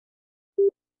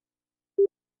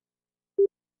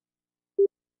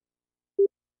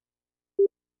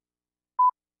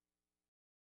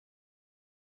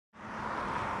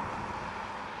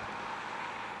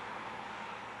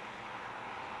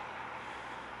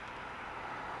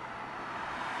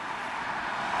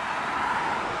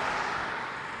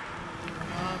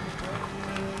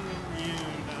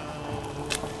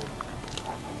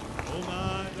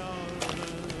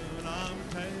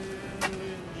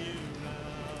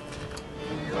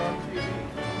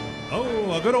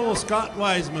A good old Scott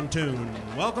Wiseman tune.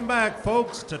 Welcome back,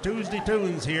 folks, to Tuesday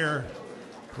Tunes here.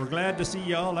 We're glad to see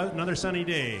you all out another sunny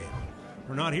day.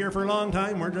 We're not here for a long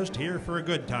time, we're just here for a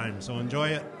good time, so enjoy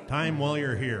it time while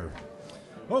you're here.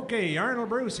 Okay, Arnold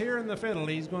Bruce here in the fiddle.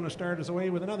 He's going to start us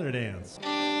away with another dance.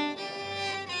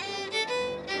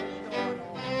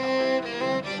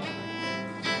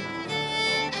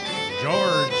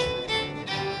 George.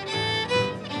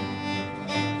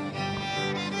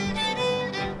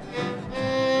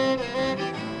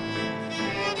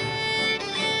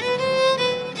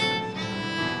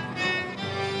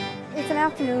 It's an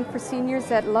afternoon for seniors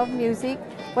that love music,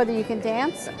 whether you can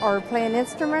dance or play an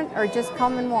instrument or just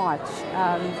come and watch.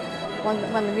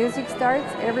 When the music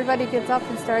starts, everybody gets up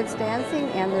and starts dancing,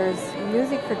 and there's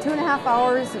music for 2.5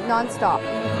 hours non-stop.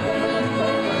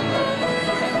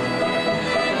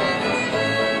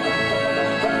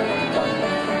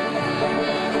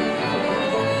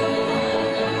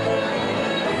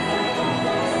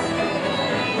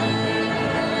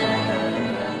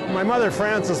 My mother,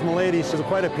 Frances Milady, she's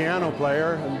quite a piano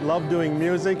player and loved doing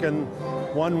music, and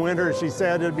one winter she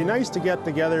said it'd be nice to get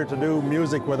together to do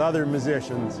music with other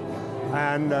musicians.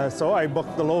 And so I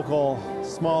booked the local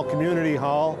small community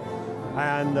hall,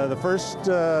 and the first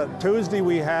Tuesday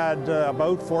we had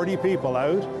about 40 people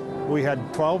out. We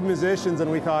had 12 musicians,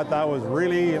 and we thought that was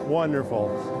really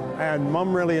wonderful. And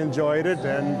Mum really enjoyed it,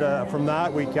 and from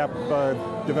that we kept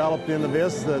developed into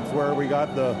this. That's where we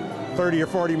got the 30 or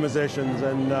 40 musicians,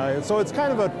 and so it's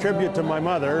kind of a tribute to my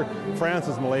mother,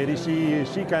 Frances Milady.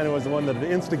 She kind of was the one that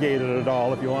instigated it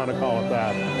all, if you want to call it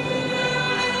that.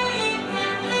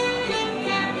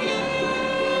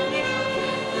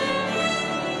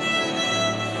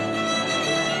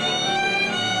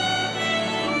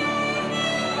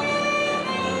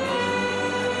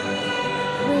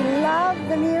 We love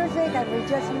the music, and we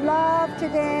just love to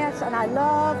dance, and I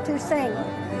love to sing.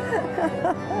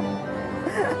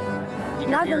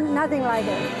 Nothing like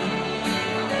it.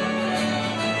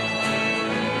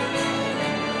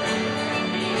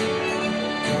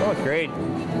 Oh, it's great.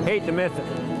 Hate to miss it.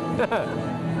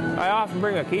 I often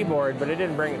bring a keyboard, but I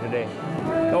didn't bring it today.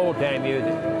 Old-time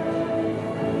music.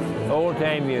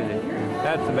 Old-time music.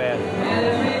 That's the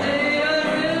best.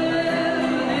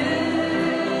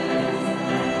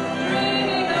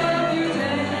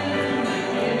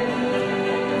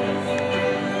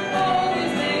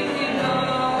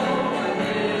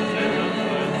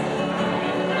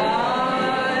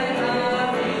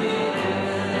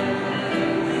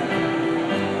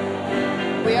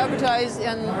 We advertise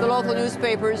in the local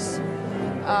newspapers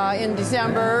in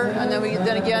December, and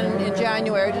then again in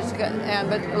January.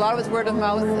 But a lot of it's word of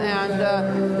mouth,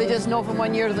 and they just know from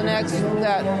one year to the next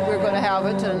that we're going to have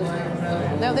it,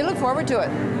 and they look forward to it.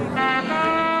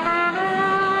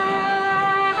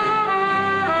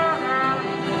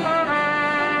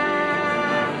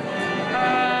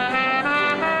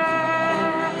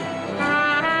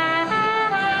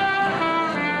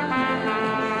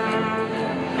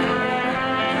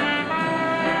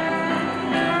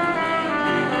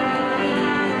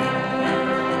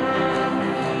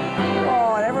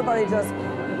 Just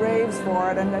raves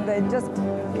for it, and they just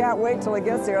can't wait till it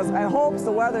gets here and hopes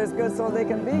the weather's good so they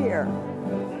can be here.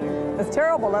 It's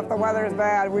terrible if the weather is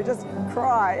bad. We just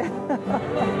cry.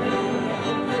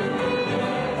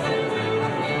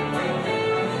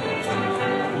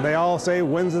 They all say,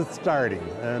 when's it starting?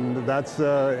 And that's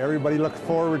everybody looks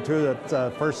forward to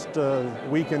that first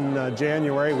week in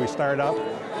January. We start up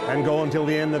and go until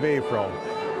the end of April.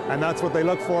 And that's what they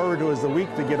look forward to, is the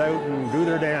week to get out and do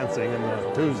their dancing in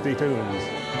the Tuesday Tunes.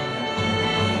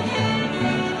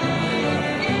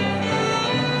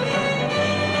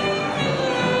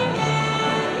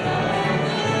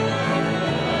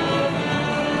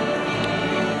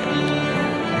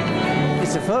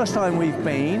 It's the first time we've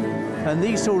been, and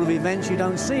these sort of events you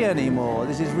don't see anymore.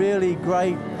 This is really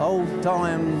great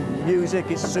old-time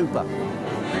music. It's super.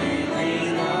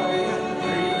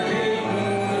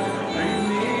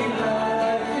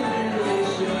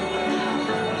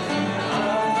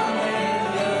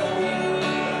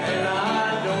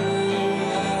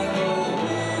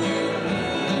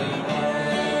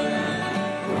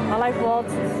 I like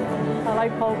waltzes, I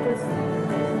like polkas,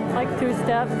 I like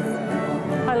two-steps,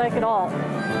 I like it all.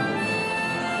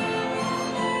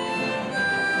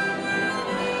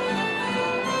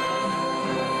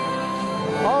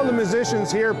 All the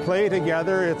musicians here play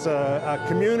together. It's a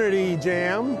community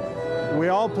jam. We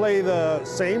all play the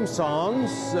same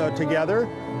songs together.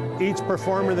 Each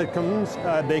performer that comes,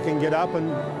 they can get up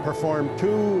and perform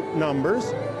 2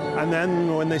 numbers. And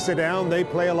then when they sit down, they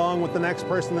play along with the next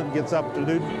person that gets up to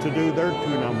do their 2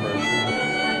 numbers.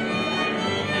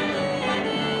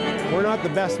 We're not the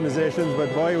best musicians,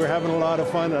 but boy, we're having a lot of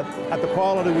fun at the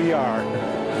quality we are.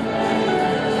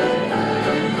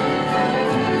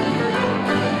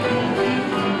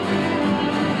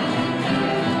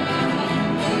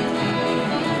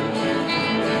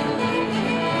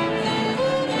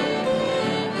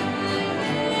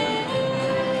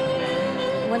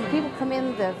 When people come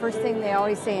in, the first thing they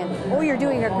always saying, "Oh, you're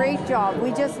doing a great job.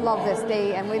 We just love this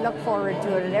day and we look forward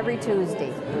to it every Tuesday."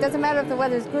 It doesn't matter if the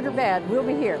weather's good or bad, we'll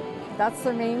be here. That's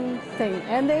their main thing,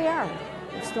 and they are.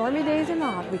 If stormy days or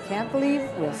not, we can't believe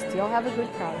we'll still have a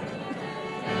good crowd.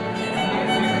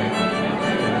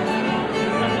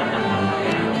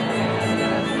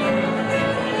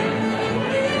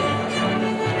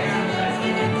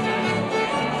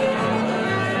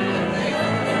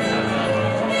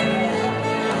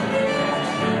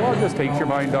 It just takes your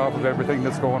mind off of everything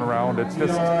that's going around. It's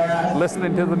just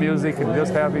listening to the music and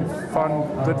just having fun,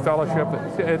 good fellowship.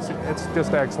 It's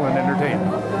just excellent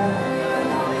entertainment.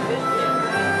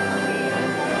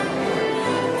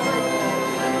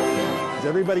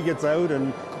 Everybody gets out,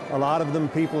 and a lot of them,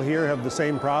 people here, have the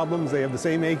same problems. They have the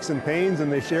same aches and pains,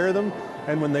 and they share them.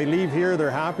 And when they leave here,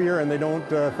 they're happier, and they don't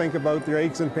think about their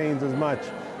aches and pains as much.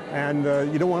 And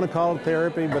you don't want to call it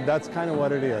therapy, but that's kind of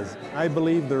what it is. I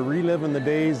believe they're reliving the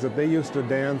days that they used to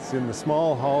dance in the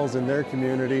small halls in their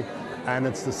community, and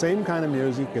it's the same kind of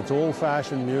music. It's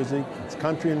old-fashioned music, it's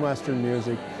country and western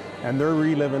music, and they're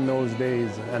reliving those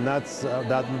days. And that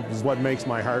is what makes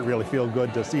my heart really feel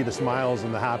good, to see the smiles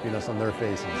and the happiness on their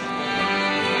faces.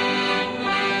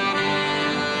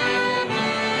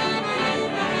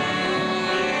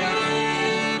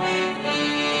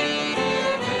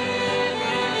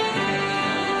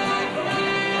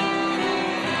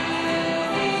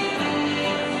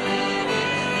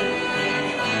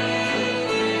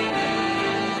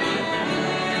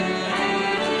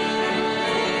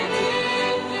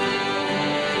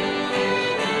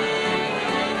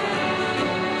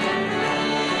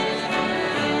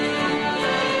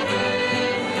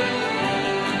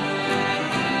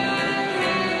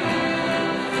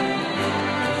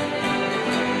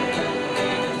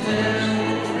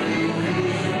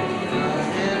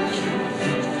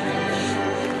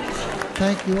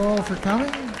 Thank you all for coming.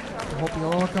 I hope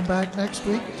you'll all come back next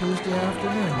week, Tuesday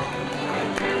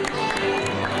afternoon.